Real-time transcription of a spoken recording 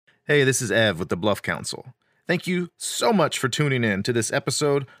Hey, this is Ev with the BLUFF Council. Thank you so much for tuning in to this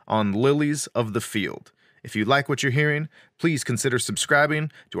episode on Lilies of the Field. If you like what you're hearing, please consider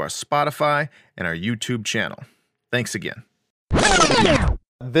subscribing to our Spotify and our YouTube channel. Thanks again.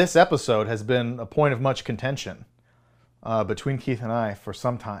 This episode has been a point of much contention between Keith and I for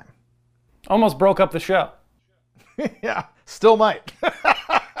some time. Almost broke up the show. Yeah, still might.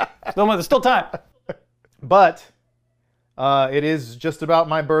 There's still time. But it is just about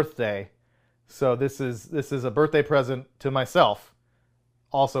my birthday, so this is a birthday present to myself,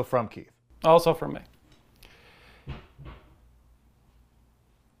 also from Keith. Also from me.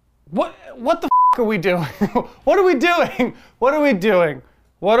 What the f*** are we doing? What are we doing? What are we doing?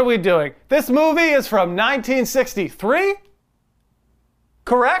 What are we doing? This movie is from 1963?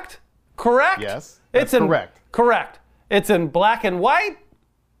 Correct? Correct? Yes, It's correct. Correct. It's in black and white?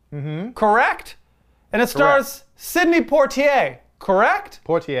 Mm-hmm. Correct? And it stars Sidney Poitier, correct?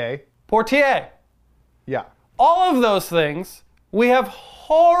 Poitier. Yeah. All of those things we have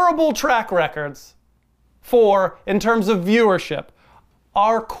horrible track records for in terms of viewership.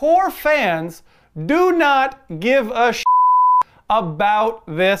 Our core fans do not give a shit about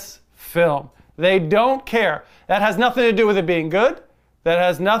this film. They don't care. That has nothing to do with it being good. That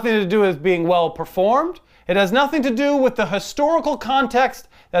has nothing to do with being well performed. It has nothing to do with the historical context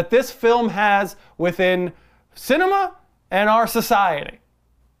that this film has within cinema and our society.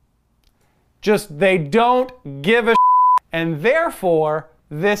 Just they don't give a shit, and therefore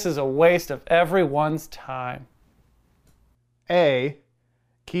this is a waste of everyone's time. A,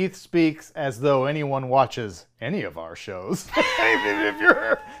 Keith speaks as though anyone watches any of our shows.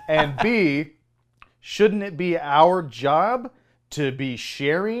 And B, shouldn't it be our job to be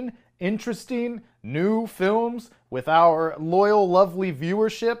sharing interesting new films with our loyal, lovely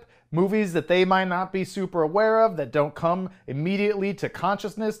viewership? Movies that they might not be super aware of, that don't come immediately to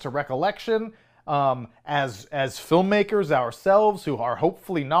consciousness, to recollection, as filmmakers ourselves who are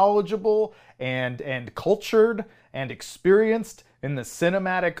hopefully knowledgeable and cultured and experienced in the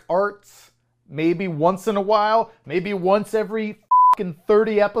cinematic arts. Maybe once in a while, maybe once every fucking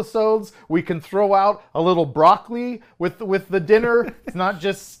 30 episodes, we can throw out a little broccoli with the dinner. It's not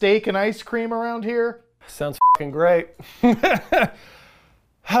just steak and ice cream around here. Sounds fucking great.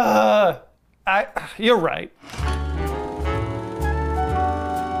 You're right.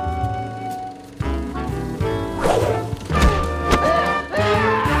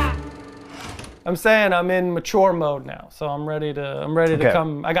 I'm saying I'm in mature mode now, so I'm ready to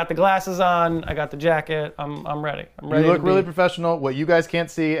come. I got the glasses on, I got the jacket, I'm ready. I'm ready. You look really professional. What you guys can't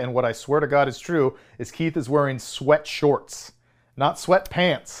see, and what I swear to God is true, is Keith is wearing sweat shorts. Not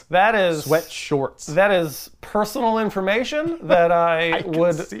sweatpants. That is sweat shorts. That is personal information that I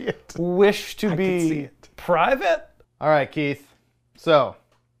would wish to be private. All right, Keith. So,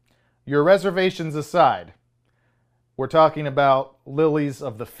 your reservations aside, we're talking about Lilies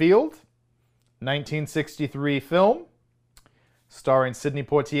of the Field, 1963 film, starring Sidney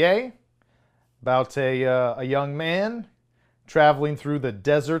Poitier, about a young man traveling through the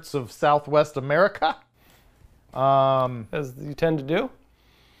deserts of Southwest America. As you tend to do.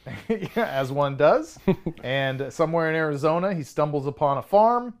 Yeah, as one does. And somewhere in Arizona, he stumbles upon a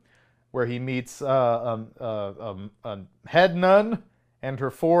farm where he meets a head nun and her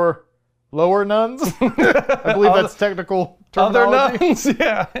 4 lower nuns. I believe that's technical terminology. Other nuns,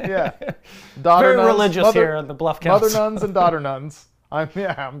 yeah. Yeah. Daughter Very nuns, religious here at the BLUFF Council. Mother nuns and daughter nuns.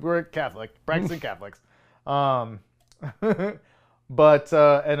 We're Catholic, practicing Catholics. But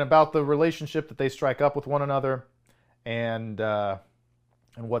and about the relationship that they strike up with one another, and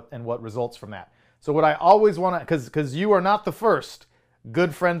what results from that. So what I always want to, because you are not the first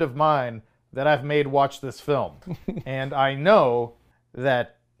good friend of mine that I've made watch this film, and I know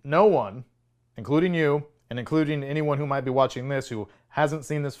that no one, including you, and including anyone who might be watching this who hasn't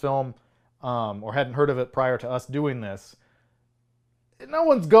seen this film or hadn't heard of it prior to us doing this, no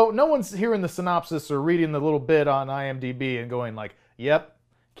one's hearing the synopsis or reading the little bit on IMDb and going like, yep,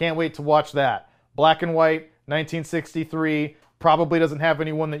 can't wait to watch that. Black and white, 1963, probably doesn't have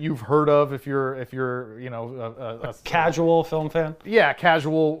anyone that you've heard of if you're a casual film fan. Yeah,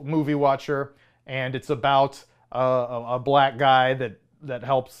 casual movie watcher, and it's about a black guy that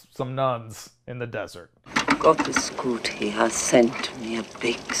helps some nuns in the desert. God is good. He has sent me a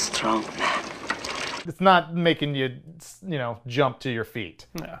big, strong man. It's not making you jump to your feet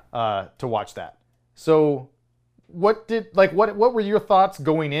to watch that. So what were your thoughts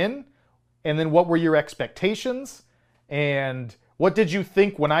going in, and then what were your expectations, and what did you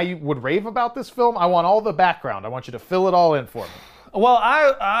think when I would rave about this film? I want all the background. I want you to fill it all in for me. Well,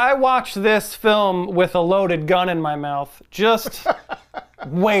 I watched this film with a loaded gun in my mouth, just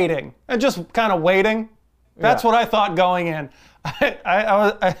waiting and just kind of waiting. That's what I thought going in.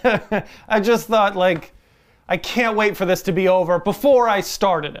 I just thought, like, I can't wait for this to be over before I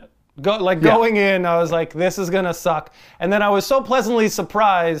started it. Going in, I was like, this is gonna suck. And then I was so pleasantly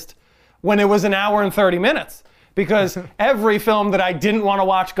surprised when it was an hour and 30 minutes. Because every film that I didn't want to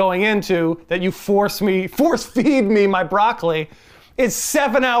watch going into, that you force feed me my broccoli, is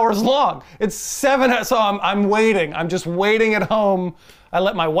 7 hours long. It's 7, so I'm waiting. I'm just waiting at home. I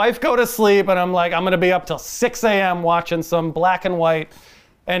let my wife go to sleep, and I'm like, I'm gonna be up till 6 a.m. watching some black and white.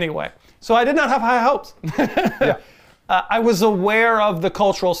 Anyway, so I did not have high hopes. I was aware of the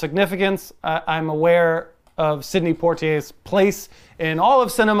cultural significance. I'm aware of Sidney Poitier's place in all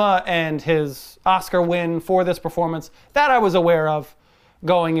of cinema and his Oscar win for this performance. That I was aware of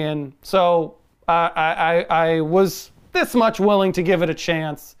going in. So I was this much willing to give it a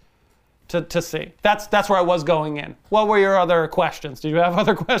chance to see. That's where I was going in. What were your other questions? Did you have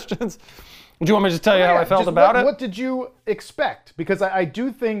other questions? Do you want me to just tell you how I felt about it? What did you expect? Because I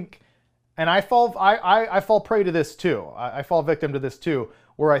do think, and I fall prey to this too. I fall victim to this too,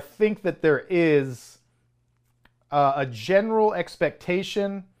 where I think that there is a general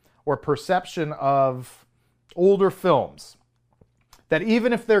expectation or perception of older films that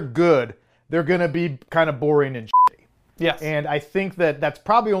even if they're good, they're going to be kind of boring and shitty. Yes. And I think that that's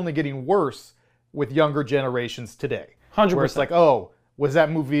probably only getting worse with younger generations today. 100%. Where it's like, oh, was that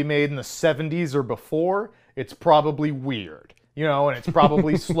movie made in the 70s or before? It's probably weird, and it's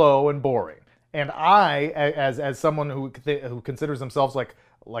probably slow and boring. And I, as someone who considers themselves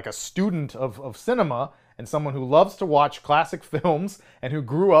like a student of cinema and someone who loves to watch classic films and who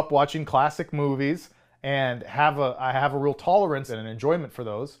grew up watching classic movies and I have a real tolerance and an enjoyment for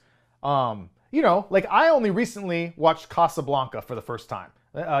those. Like I only recently watched Casablanca for the first time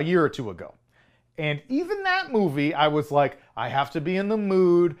a year or two ago. And even that movie, I was like, I have to be in the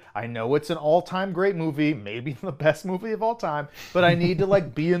mood. I know it's an all-time great movie, maybe the best movie of all time, but I need to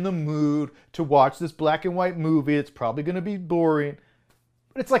be in the mood to watch this black and white movie. It's probably going to be boring.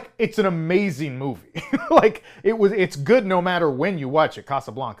 But it's an amazing movie. It's good no matter when you watch it,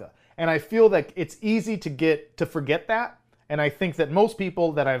 Casablanca. And I feel that it's easy to forget that. And I think that most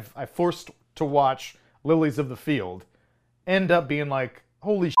people that I've forced to watch Lilies of the Field end up being like,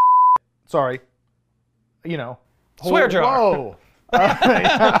 holy shit. Sorry. Swear jar. Whoa.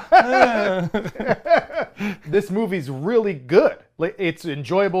 This movie's really good. It's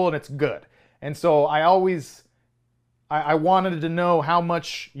enjoyable and it's good. And so I wanted to know how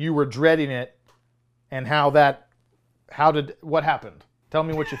much you were dreading it and what happened. Tell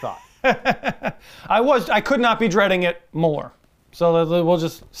me what you thought. I could not be dreading it more. So we'll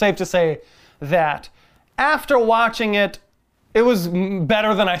just safe to say that. After watching it, it was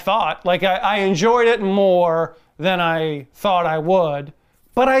better than I thought. I enjoyed it more than I thought I would.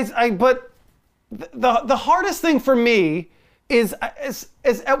 But the hardest thing for me is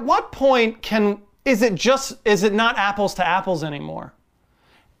at what point is it not apples to apples anymore?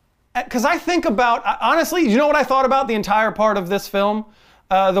 Because I think about, honestly, you know what I thought about the entire part of this film,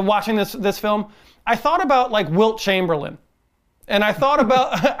 watching this film? I thought about Wilt Chamberlain, and I thought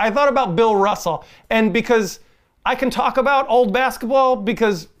about Bill Russell, and because I can talk about old basketball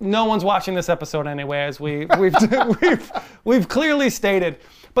because no one's watching this episode anyway, as we've clearly stated.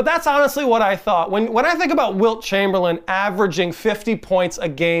 But that's honestly what I thought. When I think about Wilt Chamberlain averaging 50 points a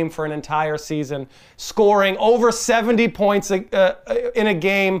game for an entire season, scoring over 70 points in a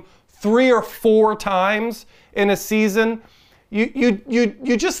game 3 or 4 times in a season,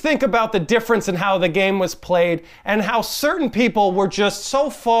 you just think about the difference in how the game was played and how certain people were just so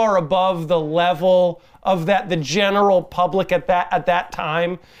far above the level of the general public at that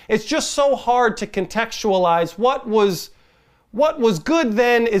time. It's just so hard to contextualize what was good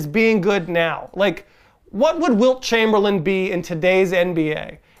then is being good now. What would Wilt Chamberlain be in today's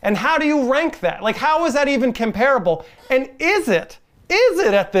NBA? And how do you rank that? How is that even comparable? And is it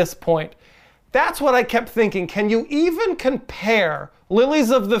at this point? That's what I kept thinking. Can you even compare Lilies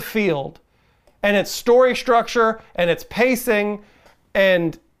of the Field and its story structure and its pacing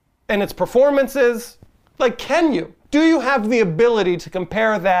and its performances? Can you? Do you have the ability to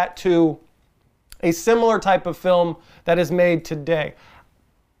compare that to a similar type of film that is made today?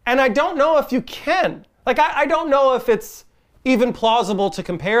 And I don't know if you can. I don't know if it's even plausible to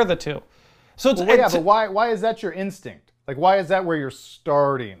compare the two. So but why is that your instinct? Why is that where you're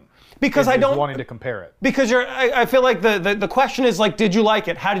starting? Because I don't wanting to compare it. Because I feel like the question is did you like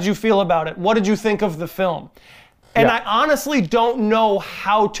it? How did you feel about it? What did you think of the film? And I honestly don't know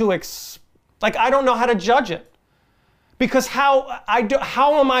how to I don't know how to judge it. Because how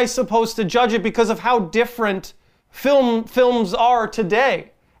am I supposed to judge it because of how different films are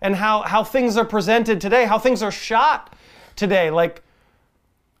today and how things are presented today, how things are shot today. Like,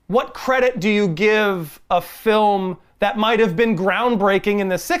 what credit do you give a film that might have been groundbreaking in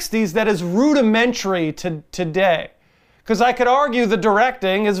the 60s that is rudimentary to today? Because I could argue the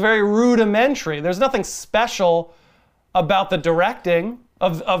directing is very rudimentary. There's nothing special about the directing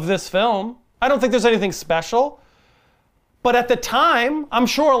of this film. I don't think there's anything special. But at the time, I'm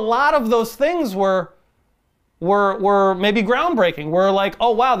sure a lot of those things were maybe groundbreaking. We're like,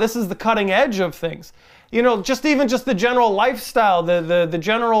 oh wow, this is the cutting edge of things. You know, just the general lifestyle, the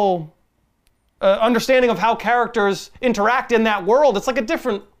general understanding of how characters interact in that world. It's like a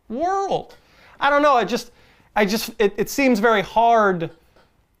different world. I don't know. It seems very hard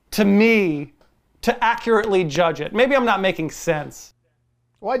to me to accurately judge it. Maybe I'm not making sense.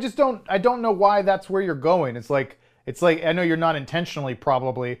 Well, I don't know why that's where you're going. It's like, I know you're not intentionally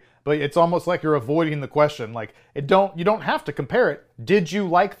probably, but it's almost like you're avoiding the question. Like, you don't have to compare it. Did you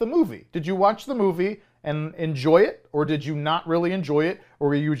like the movie? Did you watch the movie and enjoy it? Or did you not really enjoy it? Or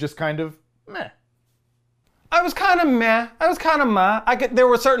were you just kind of meh? I was kind of meh. There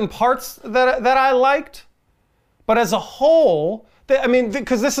were certain parts that I liked, but as a whole,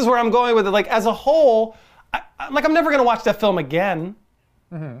 because this is where I'm going with it. Like, as a whole, I'm never gonna watch that film again.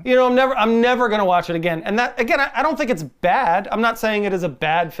 Mm-hmm. You know, I'm never gonna watch it again. And that, again, I don't think it's bad. I'm not saying it is a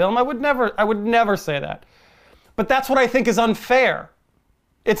bad film. I would never say that. But that's what I think is unfair.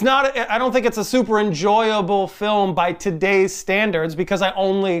 It's not. I don't think it's a super enjoyable film by today's standards because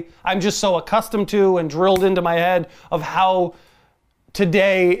I'm just so accustomed to and drilled into my head of how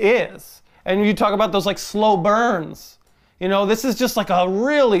today is. And you talk about those like slow burns. You know, this is just like a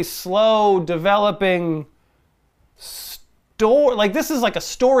really slow developing story. Like, this is like a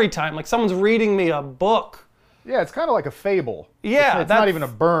story time. Like someone's reading me a book. Yeah, it's kind of like a fable. Yeah, it's not even a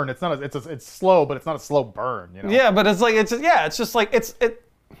burn. It's not. It's slow, but it's not a slow burn. You know. Yeah, but it's just like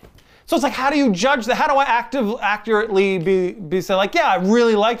So it's like, how do you judge that? How do I accurately be say like, yeah, I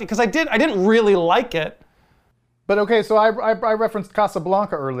really liked it because I didn't really like it. But okay, so I referenced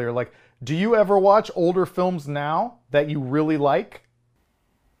Casablanca earlier. Like, do you ever watch older films now that you really like?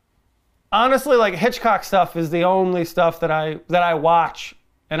 Honestly, like Hitchcock stuff is the only stuff that I watch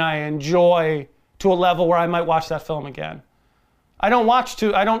and I enjoy to a level where I might watch that film again. I don't watch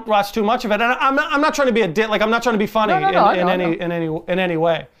too much of it, and I'm not trying to be I'm not trying to be funny in any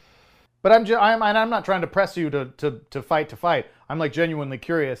way. But I'm not trying to press you to fight. I'm like genuinely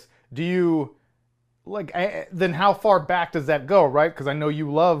curious. Do you like then how far back does that go, right? Because I know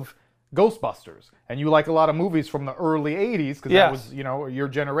you love Ghostbusters and you like a lot of movies from the early 80s because that was, you know, your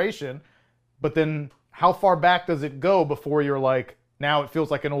generation. But then how far back does it go before you're like, now it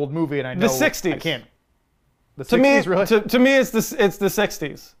feels like an old movie and I know the 60s. I can't. The 60s, really? To me it's the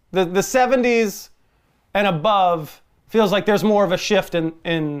 60s. The 70s and above feels like there's more of a shift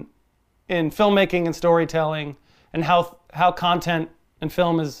in filmmaking and storytelling and how content and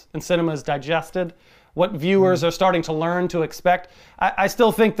film and cinema is digested, what viewers are starting to learn to expect. I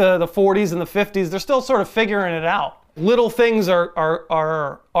still think the 40s and the 50s, they're still sort of figuring it out. Little things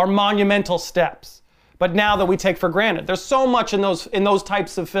are monumental steps, but now that we take for granted. There's so much in those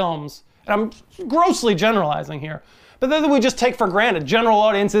types of films, and I'm grossly generalizing here, but then we just take for granted. General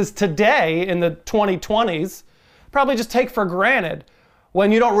audiences today in the 2020s probably just take for granted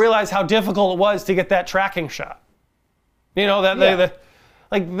when you don't realize how difficult it was to get that tracking shot. You know, that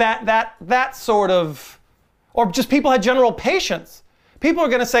sort of, or just people had general patience. People are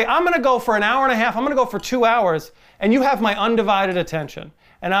gonna say, I'm gonna go for an hour and a half, I'm gonna go for 2 hours, and you have my undivided attention.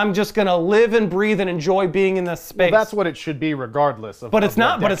 And I'm just gonna live and breathe and enjoy being in this space. Well, that's what it should be regardless of. But it's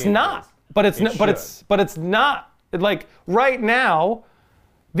not, but it's not. But it's not. Like right now,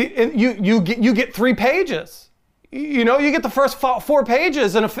 you get 3 pages. You know, you get the first 4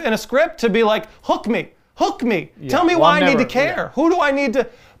 pages in a script to be like, hook me. Yeah. Tell me why I need to care. Yeah. Who do I need to?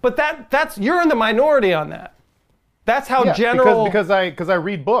 But that's you're in the minority on that. That's how general. Because I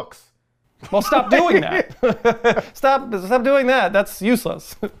read books. Well, stop doing that. Stop doing that. That's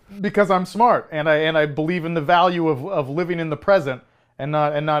useless. Because I'm smart and I believe in the value of living in the present and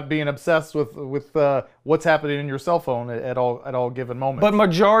not being obsessed with what's happening in your cell phone at all given moments. But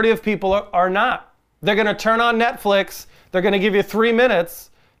majority of people are not. They're gonna turn on Netflix. They're gonna give you 3 minutes.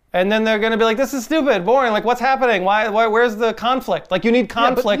 And then they're going to be like, this is stupid, boring. Like, what's happening? Why? Where's the conflict? Like, you need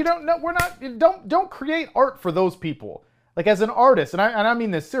conflict. Yeah, but you don't create art for those people. Like, as an artist, and I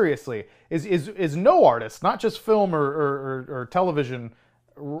mean this seriously, is no artist, not just film or television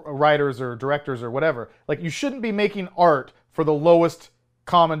writers or directors or whatever. Like, you shouldn't be making art for the lowest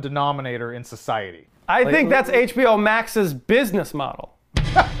common denominator in society. I think that's HBO Max's business model.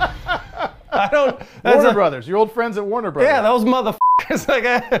 I don't. Warner Brothers, your old friends at Warner Brothers. Yeah, those motherfuckers.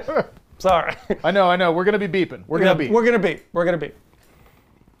 Like, sorry. I know. We're gonna be beeping. We're gonna beep. We're gonna beep.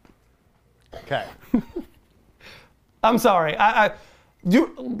 Okay. I'm sorry.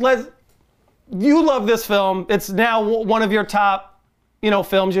 You love this film. It's now one of your top,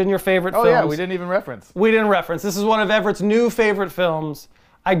 films in your favorite films. Oh yeah, we didn't even reference. We didn't reference. This is one of Everett's new favorite films.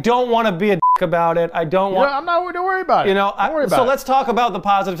 I don't want to be a dick about it. I don't want. I'm not. Don't worry about it. Don't worry about it. So let's talk about the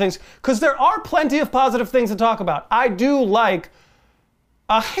positive things, because there are plenty of positive things to talk about. I do like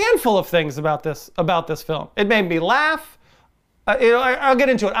a handful of things about this film. It made me laugh. I'll get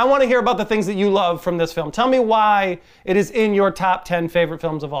into it. I want to hear about the things that you love from this film. Tell me why it is in your top 10 favorite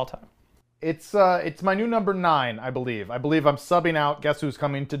films of all time. It's my new number 9, I believe. I believe I'm subbing out Guess Who's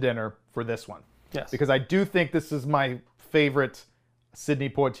Coming to Dinner for this one. Yes. Because I do think this is my favorite Sidney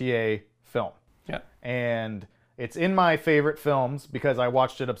Poitier film. Yeah. And it's in my favorite films because I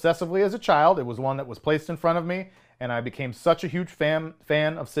watched it obsessively as a child. It was one that was placed in front of me, and I became such a huge fan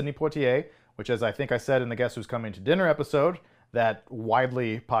of Sidney Poitier, which, as I think I said in the Guess Who's Coming to Dinner episode, that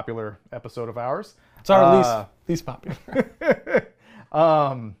widely popular episode of ours. It's our least popular.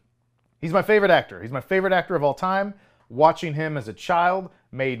 He's my favorite actor. He's my favorite actor of all time. Watching him as a child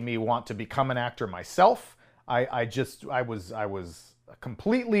made me want to become an actor myself. I was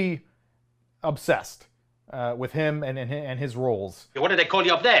completely obsessed with him and his roles. What do they call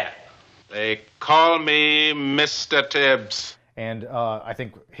you up there? They call me Mr. Tibbs. And I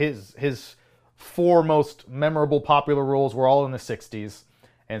think his 4 most memorable popular roles were all in the 60s.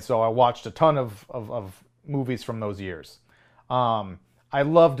 And so I watched a ton of movies from those years. I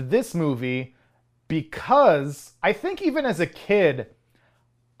loved this movie because I think even as a kid,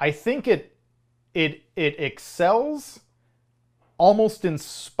 I think it excels almost in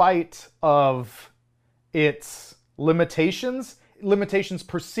spite of its limitations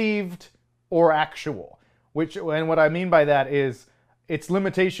perceived or actual. And what I mean by that is its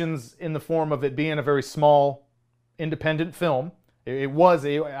limitations in the form of it being a very small, independent film. I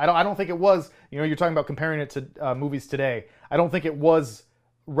don't think it was, you're talking about comparing it to movies today. I don't think it was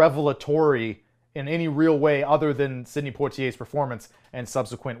revelatory in any real way other than Sidney Poitier's performance and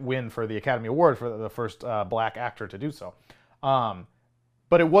subsequent win for the Academy Award for the first black actor to do so.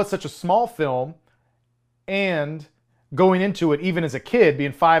 But it was such a small film, and going into it, even as a kid,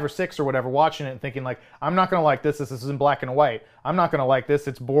 being 5 or 6 or whatever, watching it and thinking like, I'm not going to like this is in black and white. I'm not going to like this,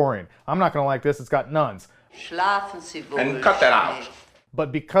 it's boring. I'm not going to like this, it's got nuns. And cut that out.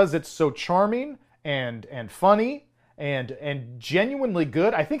 But because it's so charming and funny and genuinely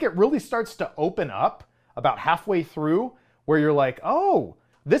good, I think it really starts to open up about halfway through where you're like, oh,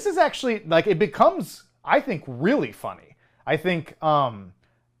 this is actually, like, it becomes, I think, really funny. I think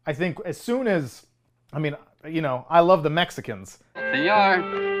as soon as, I love the Mexicans.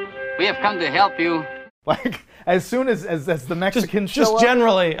 Senor, we have come to help you. Like, as soon as the Mexicans show up. Just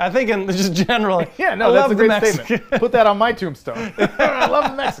generally. I think just generally. Yeah, no, that's a great statement. Put that on my tombstone. I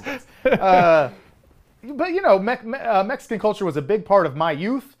love the Mexicans. But, Mexican culture was a big part of my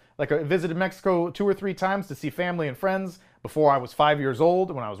youth. Like, I visited Mexico 2 or 3 times to see family and friends before I was 5 years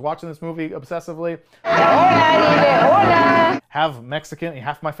old when I was watching this movie obsessively. Half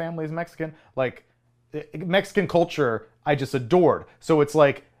my family is Mexican. Like, Mexican culture, I just adored. So it's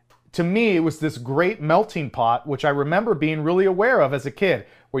like, to me, it was this great melting pot, which I remember being really aware of as a kid,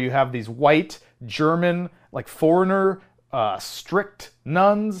 where you have these white, German, like foreigner, strict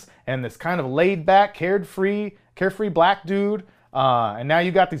nuns, and this kind of laid-back, carefree black dude. And now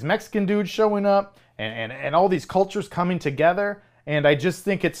you got these Mexican dudes showing up, and all these cultures coming together. And I just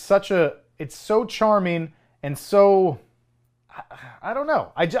think it's so charming and so, I don't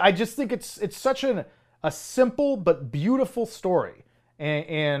know. I just think it's such a simple but beautiful story.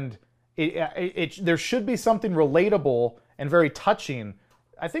 And there should be something relatable and very touching,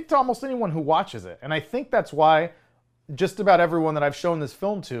 I think, to almost anyone who watches it. And I think that's why just about everyone that I've shown this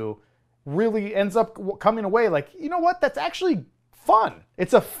film to really ends up coming away like, you know what, that's actually fun.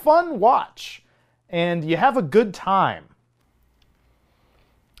 It's a fun watch, and you have a good time.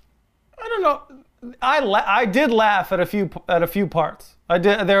 I don't know. I did laugh at a few parts. I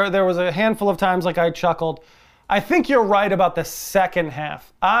did. There was a handful of times like I chuckled. I think you're right about the second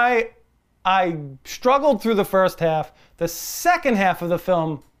half. I struggled through the first half. The second half of the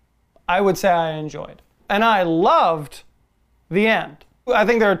film, I would say I enjoyed. And I loved the end. I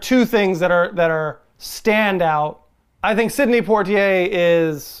think there are 2 things that are stand out. I think Sidney Poitier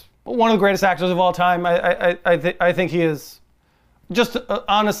is one of the greatest actors of all time. I think he is just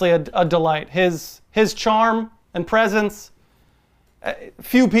honestly a delight. His charm and presence,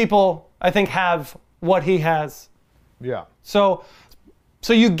 few people I think have what he has. Yeah. So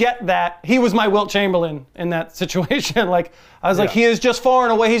So you get that. He was my Wilt Chamberlain in that situation. Like, I was like, he is just far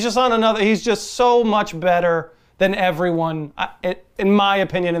and away. He's just on another. He's just so much better than everyone, in my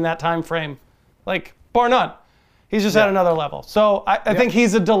opinion, in that time frame. Like, bar none. He's just at another level. So I think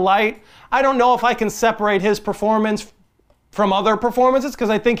he's a delight. I don't know if I can separate his performance from other performances because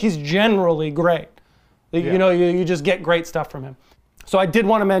I think he's generally great. You know, you just get great stuff from him. So I did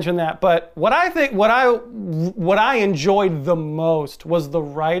want to mention that, but what I enjoyed the most was the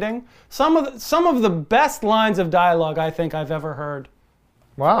writing. Some of the best lines of dialogue I think I've ever heard.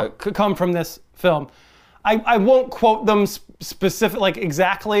 Wow. Come from this film. I won't quote them specific, like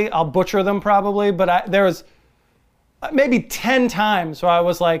exactly. I'll butcher them probably, but there was maybe 10 times where I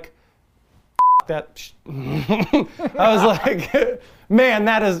was like, that. I was like, man,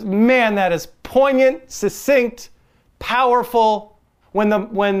 that is poignant, succinct, powerful.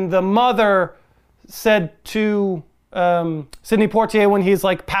 When the mother said to Sidney Poitier when he's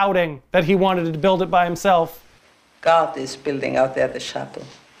like pouting that he wanted to build it by himself. God is building out there the chapel.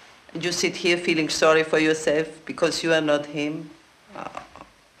 And you sit here feeling sorry for yourself because you are not him.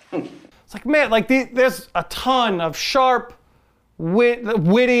 It's like, man, like there's a ton of sharp,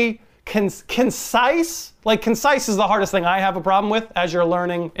 witty, concise. Like, concise is the hardest thing I have a problem with, as you're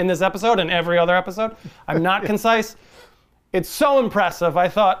learning in this episode and every other episode. I'm not concise. It's so impressive. I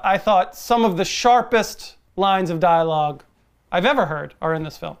thought some of the sharpest lines of dialogue I've ever heard are in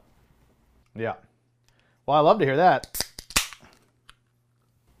this film. Yeah. Well, I love to hear that.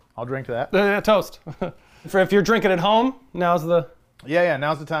 I'll drink to that. Toast. If you're drinking at home, now's the... Yeah,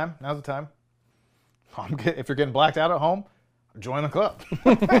 now's the time. Now's the time. If you're getting blacked out at home, join the club.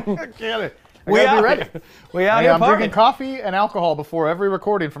 Get it. I gotta be ready. I'm drinking coffee and alcohol before every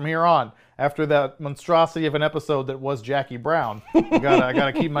recording from here on. After that monstrosity of an episode that was Jackie Brown, I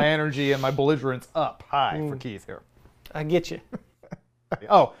gotta keep my energy and my belligerence up high for Keith here. I get you.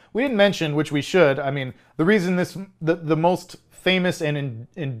 Oh, we didn't mention, which we should. I mean, the reason the most famous and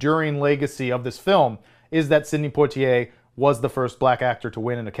enduring legacy of this film is that Sidney Poitier was the first black actor to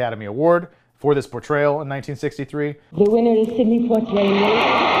win an Academy Award for this portrayal in 1963. The winner is Sidney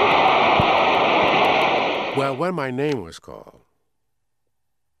Poitier. Well, when my name was called,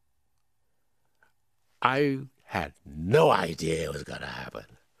 I had no idea it was going to happen.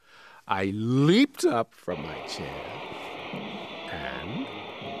 I leaped up from my chair, and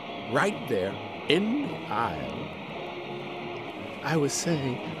right there in the aisle, I was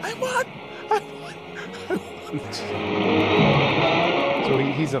saying, I won! So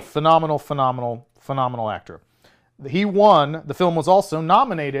he's a phenomenal actor. He won. The film was also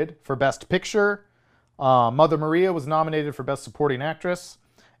nominated for Best Picture. Mother Maria was nominated for Best Supporting Actress.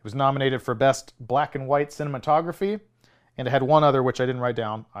 It was nominated for Best Black and White Cinematography, and it had one other, which I didn't write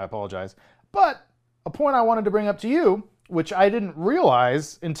down. I apologize. But a point I wanted to bring up to you, which I didn't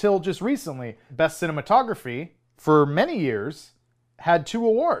realize until just recently, Best Cinematography, for many years, had 2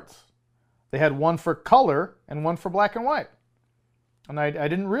 awards. They had one for color and one for black and white. And I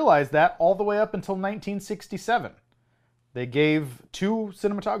didn't realize that all the way up until 1967. They gave 2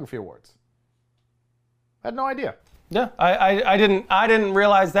 cinematography awards. I had no idea. Yeah, I didn't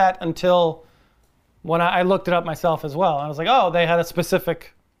realize that until when I looked it up myself as well. I was like, oh, they had a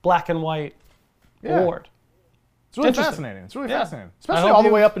specific black and white award. It's really fascinating. It's really fascinating, especially all the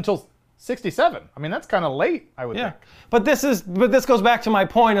way up until 67. I mean, that's kind of late, I would think. But this goes back to my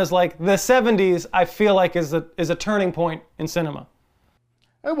point, is like the 70s. I feel like is a turning point in cinema.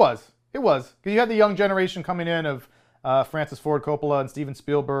 It was. Because you had the young generation coming in of Francis Ford Coppola and Steven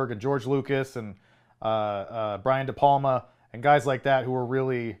Spielberg and George Lucas and Brian De Palma and guys like that who were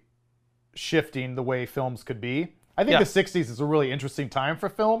really shifting the way films could be. I think the 60s is a really interesting time for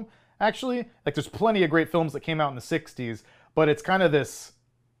film, actually. Like, there's plenty of great films that came out in the 60s, but it's kind of this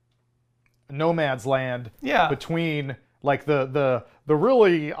nomad's land between like the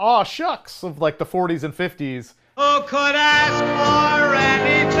really shucks of like the 40s and 50s. Who could ask for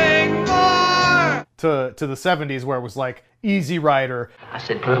anything more? To the 70s, where it was like Easy Rider. I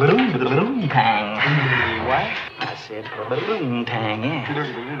said balloon tang. What? I said balloon tang.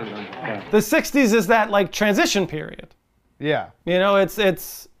 Yeah. The 60s is that like transition period. Yeah. You know, it's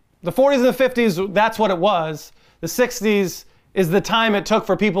the 40s and the 50s. That's what it was. The 60s is the time it took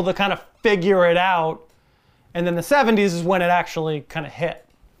for people to kind of figure it out, and then the 70s is when it actually kind of hit.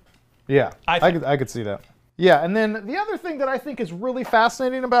 Yeah, I could see that. Yeah, and then the other thing that I think is really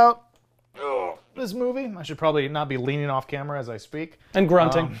fascinating about this movie, I should probably not be leaning off camera as I speak. And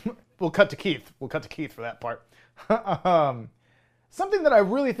grunting. We'll cut to Keith. We'll cut to Keith for that part. Something that I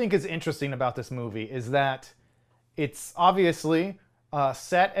really think is interesting about this movie is that it's obviously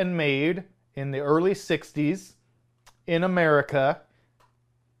set and made in the early 60s in America,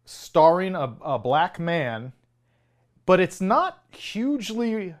 starring a black man, but it's not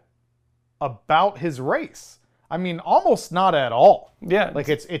hugely about his race. I mean, almost not at all. Yeah. Like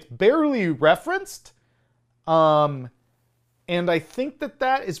it's barely referenced. And I think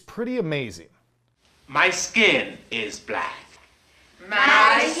that is pretty amazing. My skin is black.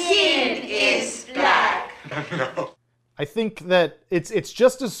 My skin is black. No. I think that it's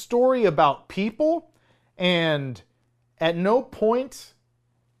just a story about people, and at no point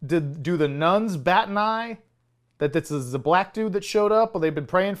do the nuns bat an eye that this is a black dude that showed up, or they've been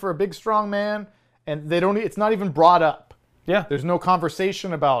praying for a big strong man, and they don't. It's not even brought up. Yeah. There's no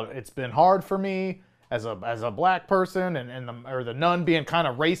conversation about it's been hard for me as a black person, and the nun being kind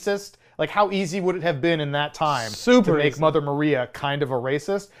of racist. Like, how easy would it have been in that time to make easy. Mother Maria kind of a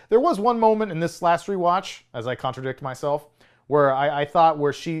racist? There was one moment in this last rewatch, as I contradict myself, where I thought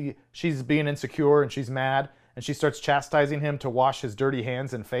where she's being insecure and she's mad, and she starts chastising him to wash his dirty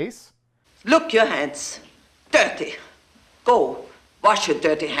hands and face. Look, your hands. Dirty. Go. Wash your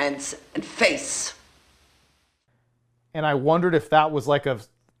dirty hands and face. And I wondered if that was like a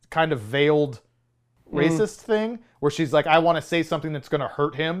kind of veiled racist thing, where she's like, I want to say something that's going to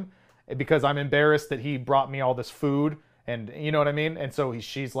hurt him because I'm embarrassed that he brought me all this food, and you know what I mean? And so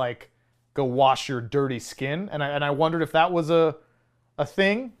she's like, go wash your dirty skin. And I wondered if that was a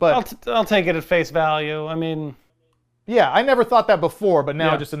thing, but I'll take it at face value. I mean, yeah, I never thought that before, but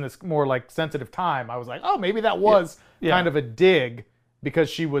now just in this more like sensitive time, I was like, oh, maybe that was kind of a dig because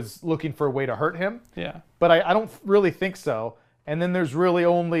she was looking for a way to hurt him. Yeah. But I don't really think so. And then there's really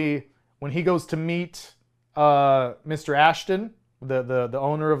only when he goes to meet Mr. Ashton, the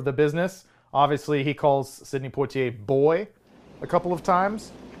owner of the business. Obviously, he calls Sidney Poitier boy a couple of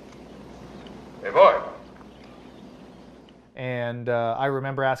times. Hey, boy. And I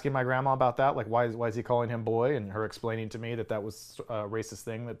remember asking my grandma about that, like, why is he calling him boy? And her explaining to me that was a racist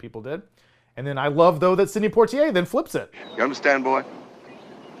thing that people did. And then I love, though, that Sidney Poitier then flips it. You understand, boy?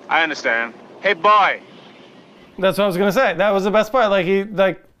 I understand. Hey, boy. that's what I was gonna say. That was the best part.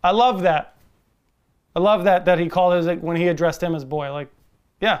 I love that. I love that he called his, when he addressed him as boy. Like,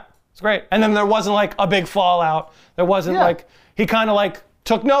 yeah, it's great. And then there wasn't like a big fallout. There wasn't like, he kind of like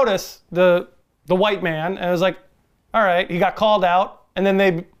took notice, the white man, and it was like, all right, he got called out, and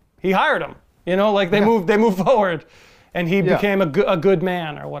then he hired him. You know, like they moved forward, and he became a good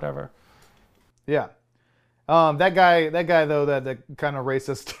man or whatever. Yeah. That guy though, that kind of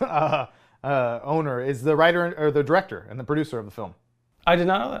racist owner is the writer or the director and the producer of the film. I did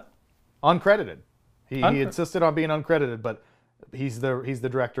not know that. Uncredited. He insisted on being uncredited, but he's the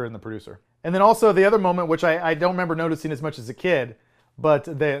director and the producer. And then also the other moment, which I don't remember noticing as much as a kid, but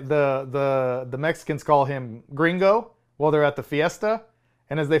the Mexicans call him Gringo while they're at the fiesta,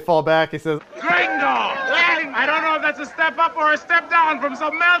 and as they fall back, he says, Gringo! I don't know if that's a step up or a step down from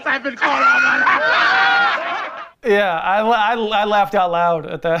something else I've been called on. Yeah, I laughed out loud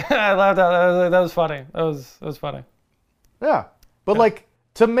at that. I laughed out. That was funny. That was funny. Yeah, but like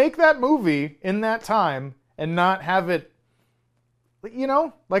to make that movie in that time and not have it, you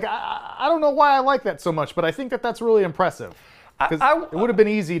know, like I don't know why I like that so much, but I think that's really impressive because it would have been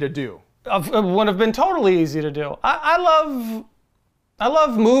easy to do. It would have been totally easy to do. I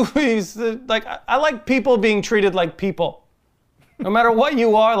love movies that, like, I like people being treated like people, no matter what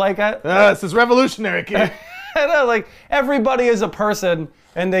you are. Like, this is revolutionary, kid. I know, like, everybody is a person,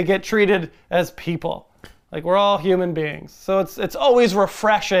 and they get treated as people. Like, we're all human beings. So it's always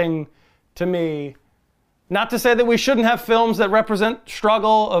refreshing to me. Not to say that we shouldn't have films that represent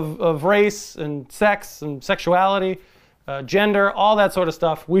struggle of race and sex and sexuality, gender, all that sort of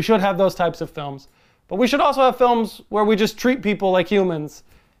stuff. We should have those types of films. But we should also have films where we just treat people like humans,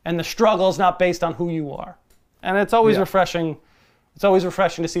 and the struggle is not based on who you are. And it's always refreshing. It's always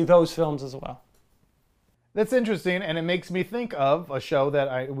refreshing to see those films as well. That's interesting, and it makes me think of a show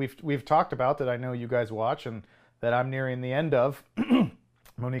that we've talked about that I know you guys watch and that I'm nearing the end of.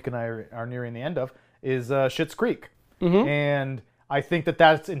 Monique and I are nearing the end of is Schitt's Creek, and I think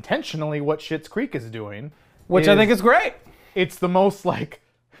that's intentionally what Schitt's Creek is doing, which I think is great. It's the most like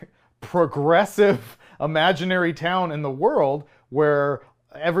progressive imaginary town in the world where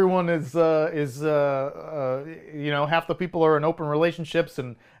everyone is you know, half the people are in open relationships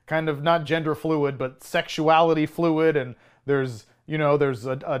and kind of not gender fluid but sexuality fluid, and there's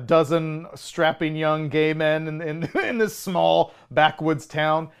a dozen strapping young gay men in this small backwoods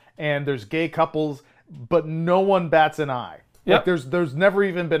town, and there's gay couples, but no one bats an eye. Like there's never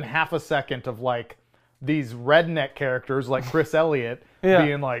even been half a second of like these redneck characters like Chris Elliott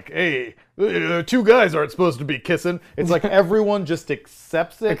being like, hey, two guys aren't supposed to be kissing. It's like everyone just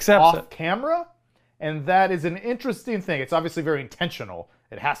accepts it off camera. And that is an interesting thing. It's obviously very intentional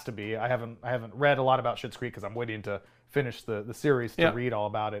it has to be. I haven't read a lot about Schitt's Creek because I'm waiting to finish the series to read all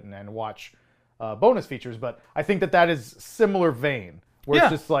about it and watch bonus features. But I think that is similar vein where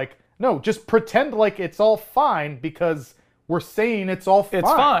it's just like, no, just pretend like it's all fine because we're saying it's all fine. It's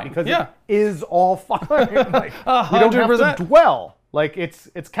fine because it is all fine. Like, 100%. we don't have to dwell. Like it's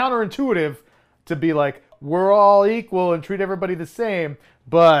counterintuitive to be like, we're all equal and treat everybody the same,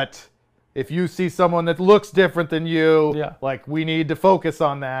 but if you see someone that looks different than you, like we need to focus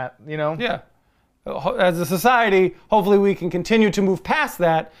on that, you know? Yeah. As a society, hopefully we can continue to move past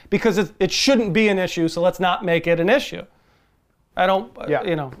that because it shouldn't be an issue, so let's not make it an issue. I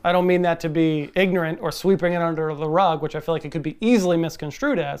don't mean that to be ignorant or sweeping it under the rug, which I feel like it could be easily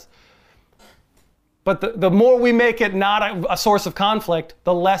misconstrued as. But the more we make it not a source of conflict,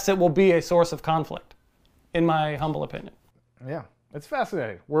 the less it will be a source of conflict, in my humble opinion. Yeah, it's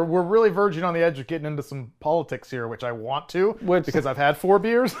fascinating. We're really verging on the edge of getting into some politics here, which I want to, because I've had 4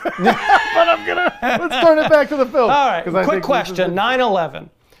 beers. But let's turn it back to the film. All right, quick question, 9/11.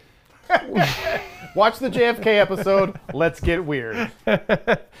 Watch the JFK episode. Let's get weird.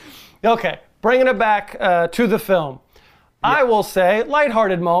 Okay, bringing it back to the film. I will say,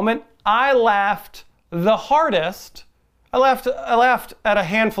 lighthearted moment. I laughed the hardest. I laughed at a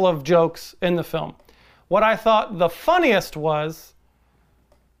handful of jokes in the film. What I thought the funniest was,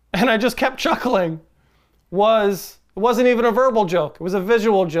 and I just kept chuckling, it wasn't even a verbal joke. It was a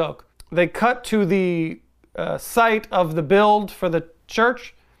visual joke. They cut to the site of the build for the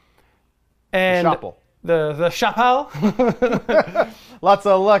church. And the chapel. Lots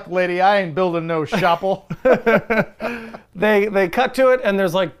of luck, lady. I ain't building no chapel. They cut to it, and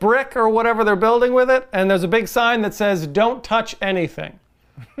there's like brick or whatever they're building with it, and there's a big sign that says, "Don't touch anything."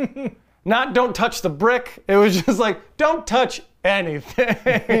 Not don't touch the brick. It was just like, don't touch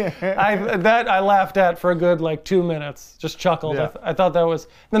anything. I laughed at for a good like 2 minutes. Just chuckled. Yeah. I thought that was.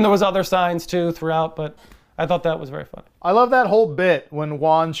 Then there was other signs too throughout, but I thought that was very funny. I love that whole bit when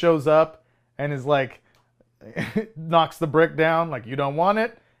Juan shows up and is like, knocks the brick down, like, you don't want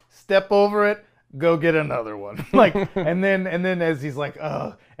it, step over it, go get another one. Like, and then as he's like,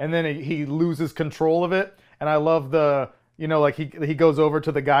 ugh, and then he loses control of it. And I love the, like he goes over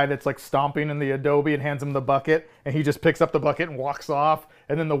to the guy that's like stomping in the adobe and hands him the bucket, and he just picks up the bucket and walks off.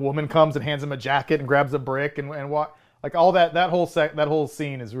 And then the woman comes and hands him a jacket and grabs a brick and walk. Like all that whole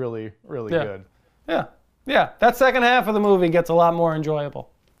scene is really, really good. Yeah. That second half of the movie gets a lot more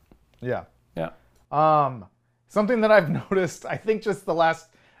enjoyable. Yeah. Yeah. Something that I've noticed, I think just the last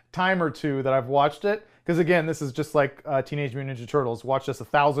time or two that I've watched it, because again, this is just like Teenage Mutant Ninja Turtles, watched this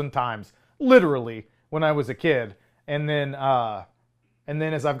 1,000 times, literally, when I was a kid. And then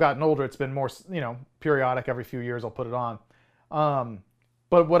as I've gotten older, it's been more, periodic. Every few years I'll put it on.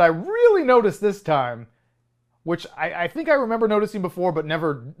 But what I really noticed this time, which I think I remember noticing before but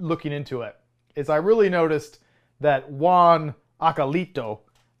never looking into it, is I really noticed that Juan Acalito,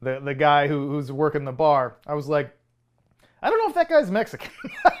 the guy who's working the bar, I was like, I don't know if that guy's Mexican.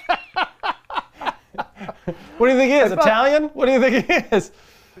 What do you think he is? Italian? What do you think he is?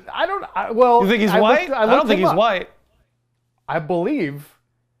 You think he's white? I don't think he's white. I believe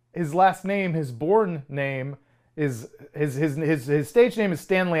his last name, his born name, is his stage name is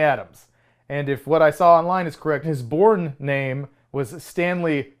Stanley Adams. And if what I saw online is correct, his born name was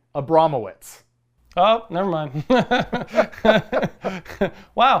Stanley Abramowitz. Oh, never mind.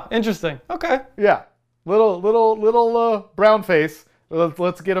 Wow, interesting. Okay. Yeah, little brown face.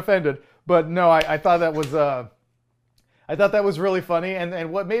 Let's get offended. But no, I thought that was really funny.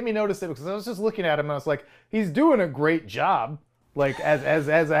 And what made me notice it, because I was just looking at him and I was like, he's doing a great job. Like as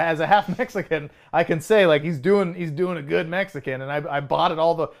a half Mexican, I can say like he's doing a good Mexican. And I bought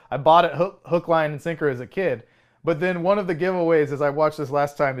it hook, line, and sinker as a kid. But then one of the giveaways as I watched this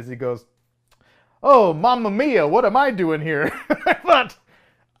last time is he goes, "Oh, Mamma Mia, what am I doing here?" I thought,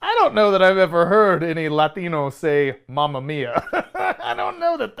 I don't know that I've ever heard any Latino say Mamma Mia. I don't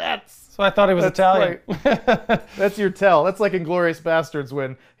know that's... So I thought he was Italian. That's your tell. That's like in Glorious Bastards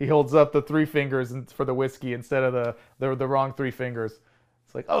when he holds up the 3 fingers for the whiskey instead of the wrong 3 fingers.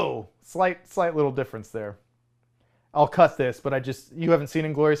 It's like, oh, slight little difference there. I'll cut this, but you haven't seen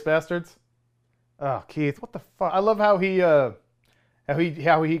Inglourious Bastards? Oh, Keith, what the fuck? I love how he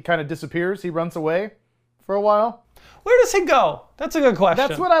kind of disappears. He runs away for a while. Where does he go? That's a good question.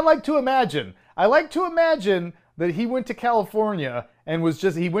 That's what I like to imagine. I like to imagine that he went to California and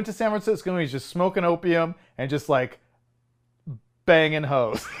he went to San Francisco and he's just smoking opium and just like banging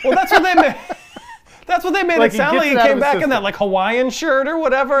hoes. Well, that's what they made. That's what they made it sound like. He came back in that like Hawaiian shirt or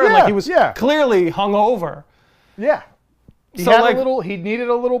whatever. Yeah, like he was clearly hungover. Yeah. He needed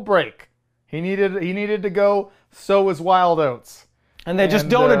a little break. He needed to go sow his wild oats. And they just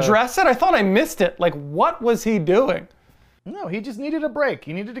don't address it? I thought I missed it. Like, what was he doing? No, he just needed a break.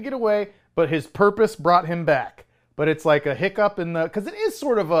 He needed to get away, but his purpose brought him back. But it's like a hiccup in the... Because it is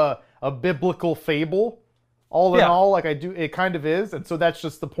sort of a biblical fable. All in all, it kind of is. And so that's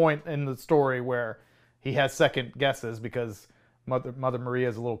just the point in the story where he has second guesses because Mother Maria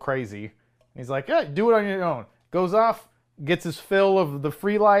is a little crazy. And he's like, yeah, do it on your own. Goes off, gets his fill of the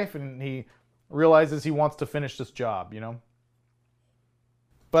free life, and he realizes he wants to finish this job, you know?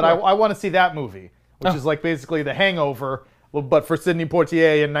 But sure. I want to see that movie, which is like basically The Hangover, but for Sidney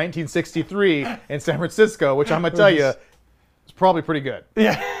Poitier in 1963 in San Francisco, which I'm going to tell you is probably pretty good.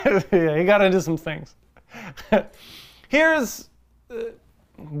 Yeah, yeah, he got into some things. Here's,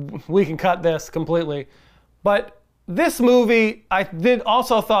 we can cut this completely, but this movie I did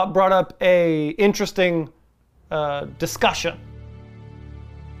also thought brought up a interesting discussion.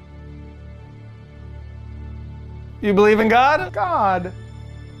 You believe in God? God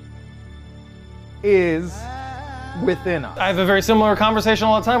is within us. I have a very similar conversation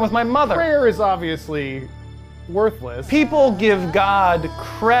all the time with my mother. Prayer is obviously worthless. People give God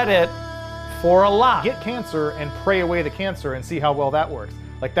credit for a lot. Get cancer and pray away the cancer and see how well that works.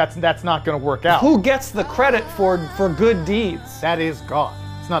 Like that's not going to work out. Who gets the credit for good deeds? That is God.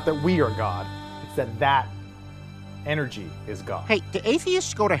 It's not that we are God. It's that energy is God. Hey, do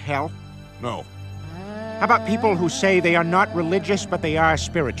atheists go to hell? No. How about people who say they are not religious but they are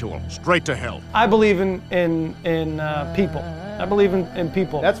spiritual? Straight to hell. I believe in people. I believe in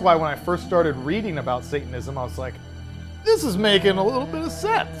people. That's why when I first started reading about Satanism, I was like, this is making a little bit of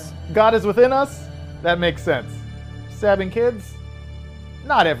sense. God is within us? That makes sense. Stabbing kids?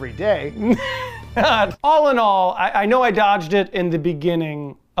 Not every day. All in all, I know I dodged it in the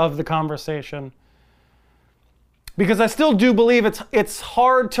beginning of the conversation because I still do believe it's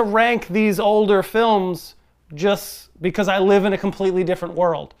hard to rank these older films just because I live in a completely different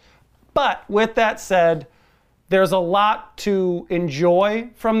world. But with that said, there's a lot to enjoy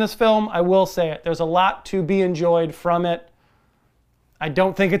from this film. I will say it. There's a lot to be enjoyed from it. I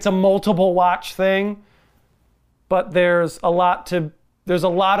don't think it's a multiple watch thing, but there's a lot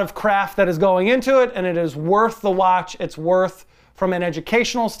of craft that is going into it, and it is worth the watch. It's worth from an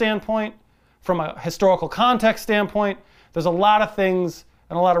educational standpoint, from a historical context standpoint. There's a lot of things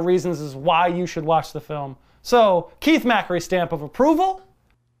and a lot of reasons as why you should watch the film. So, Keith Macri stamp of approval.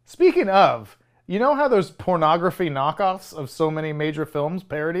 Speaking of, you know how there's pornography knockoffs of so many major films,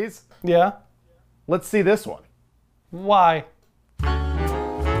 parodies? Yeah. Let's see this one. Why?